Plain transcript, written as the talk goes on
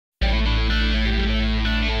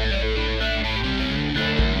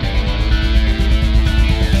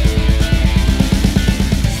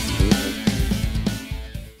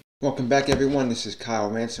Welcome back, everyone. This is Kyle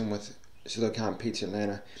Ransom with Silicon Pizza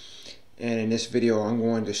Atlanta, and in this video I'm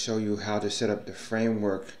going to show you how to set up the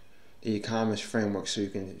framework, the e-commerce framework, so you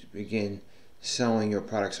can begin selling your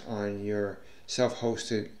products on your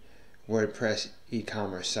self-hosted WordPress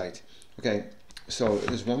e-commerce site. Okay, so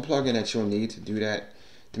there's one plugin that you'll need to do that,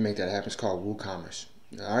 to make that happen. It's called WooCommerce.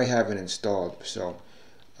 I already have it installed, so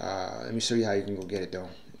let me show you how you can go get it though,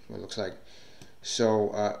 what it looks like. So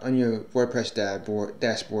on your WordPress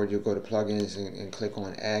dashboard, you'll go to plugins and click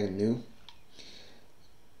on add new,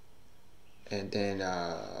 and then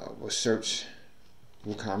we'll search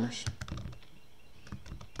WooCommerce.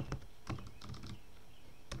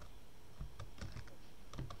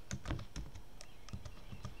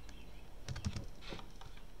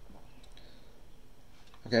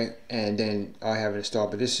 Okay, and then I have it installed,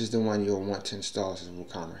 but this is the one you'll want to install. This is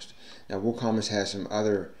WooCommerce. Now WooCommerce has some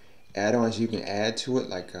other add-ons you can add to it,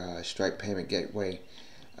 like Stripe Payment Gateway,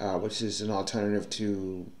 which is an alternative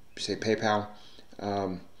to, say, PayPal.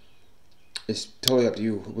 It's totally up to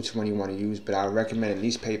you which one you want to use, but I would recommend at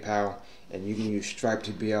least PayPal, and you can use Stripe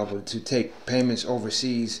to be able to take payments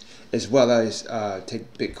overseas, as well as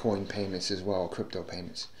take Bitcoin payments as well, crypto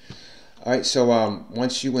payments. Alright, so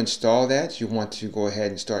once you install that, you want to go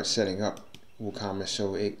ahead and start setting up WooCommerce,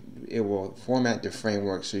 so it will format the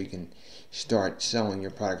framework so you can start selling your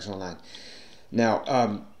products online.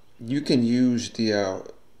 Now, you can use the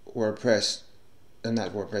the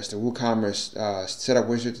WooCommerce setup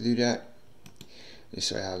wizard to do that. Let me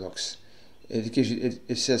show you how it looks. It gives you,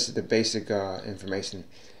 it says the basic information.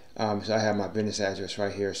 So I have my business address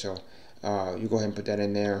right here, so you go ahead and put that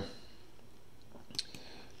in there,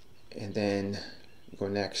 and then you go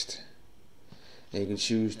next. And you can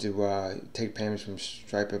choose to take payments from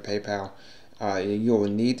Stripe or PayPal. You will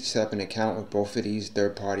need to set up an account with both of these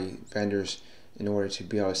third-party vendors in order to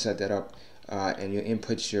be able to set that up. And you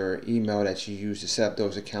input your email that you use to set up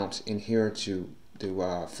those accounts in here to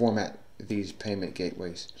format these payment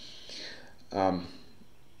gateways. And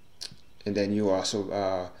then you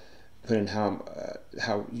also put in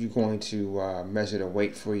how you're going to measure the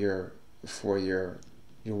weight for your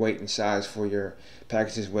weight and size for your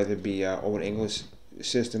packages, whether it be Old English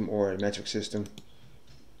system or a metric system.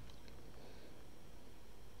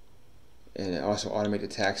 And also automate the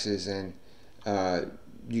taxes, and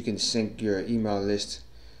you can sync your email list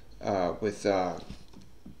with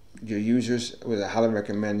your users. I highly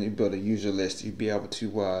recommend you build a user list. You'd be able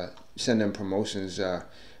to send them promotions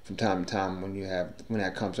from time to time when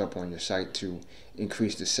that comes up on your site to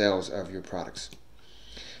increase the sales of your products.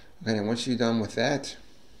 Okay, and once you're done with that,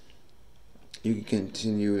 you can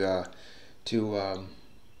continue to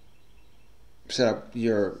set up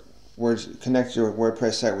your connect your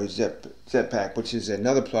WordPress site with Jetpack, which is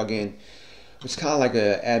another plugin. It's kind of like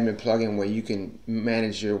an admin plugin where you can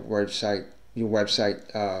manage your website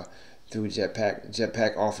through Jetpack.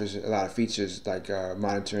 Jetpack offers a lot of features like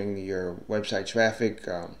monitoring your website traffic.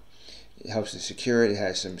 It helps to secure it. It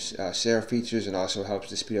has some SEO features, and also helps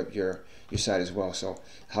to speed up your site as well. So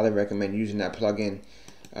highly recommend using that plugin.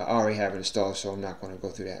 I already have it installed, so I'm not going to go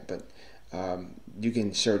through that, but you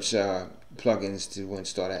can search plugins to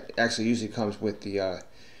install that. It actually usually comes with the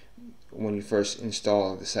when you first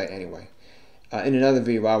install the site anyway. In another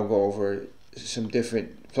video, I will go over some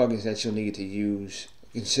different plugins that you'll need to use,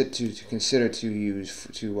 consider to use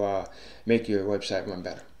to make your website run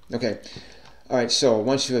better. Okay, all right. So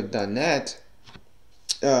once you have done that,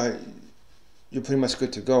 you're pretty much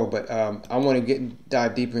good to go. But I want to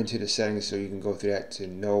dive deeper into the settings so you can go through that to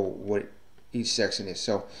know what each section is.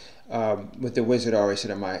 So with the wizard, I already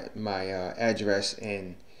set up my address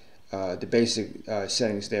and the basic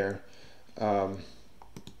settings there.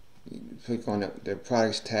 Click on the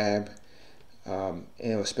products tab, and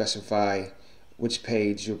it will specify which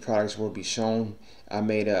page your products will be shown. I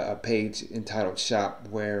made a page entitled shop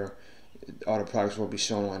where all the products will be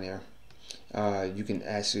shown on there. You can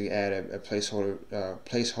actually add a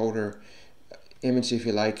placeholder image if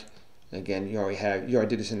you like. Again, you already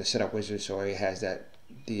did this in the setup wizard, so it already has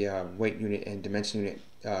the weight unit and dimension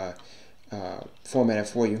unit formatted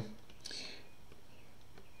for you.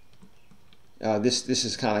 This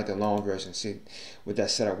is kind of like the long version, see, with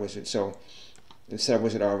that setup wizard. So the setup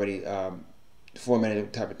wizard already formatted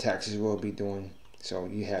the type of taxes we'll be doing, so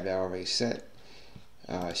you have that already set.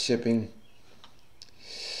 Shipping.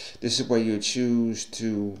 This is where you choose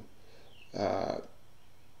to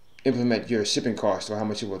implement your shipping cost, or how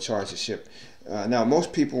much you will charge to ship. Now,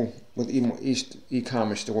 most people with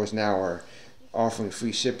e-commerce stores now are offering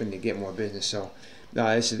free shipping to get more business. So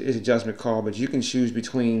it's a judgment call, but you can choose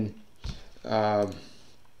between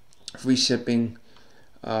free shipping,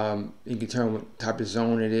 You can determine what type of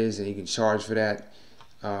zone it is, and you can charge for that.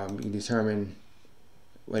 You can determine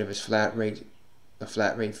whether it's a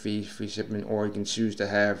flat rate fee, free shipping, or you can choose to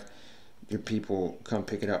have your people come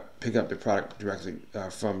pick up the product directly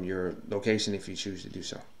from your location if you choose to do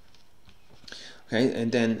so. Okay,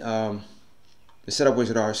 and then the setup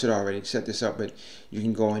wizard should already set this up, but you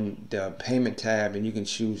can go in the payment tab and you can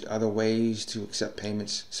choose other ways to accept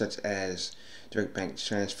payments, such as direct bank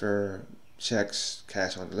transfer, checks,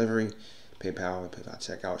 cash on delivery, PayPal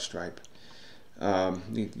checkout, Stripe.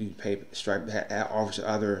 You pay Stripe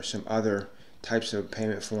offers some other types of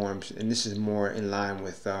payment forms, and this is more in line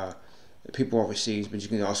with people overseas, but you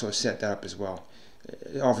can also set that up as well.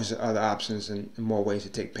 It offers other options and more ways to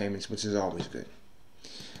take payments, which is always good.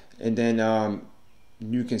 And then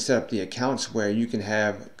you can set up the accounts where you can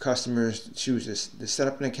have customers choose to set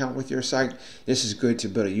up an account with your site. This is good to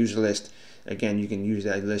build a user list. Again, you can use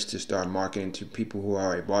that list to start marketing to people who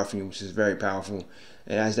already bought from you, which is very powerful.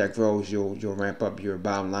 And as that grows, you'll ramp up your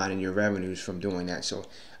bottom line and your revenues from doing that. So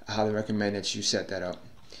I highly recommend that you set that up.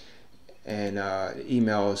 And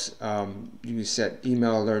emails, you can set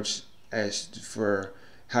email alerts as for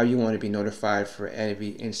how you want to be notified for every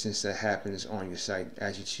instance that happens on your site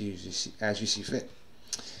as you see fit.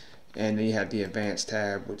 And then you have the advanced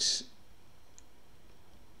tab, which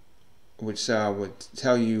would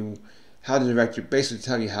tell you how to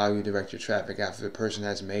how you direct your traffic after the person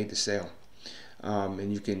has made the sale.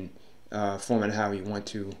 And you can format however you want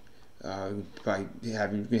to, by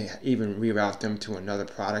having even reroute them to another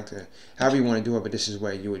product, or however you want to do it. But this is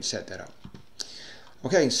where you would set that up.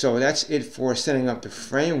 Okay, so that's it for setting up the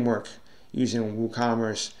framework using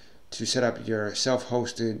WooCommerce to set up your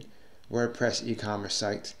self-hosted WordPress e-commerce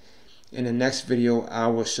site. In the next video, I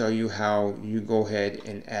will show you how you go ahead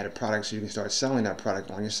and add a product so you can start selling that product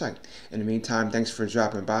on your site. In the meantime, thanks for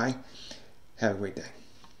dropping by. Have a great day.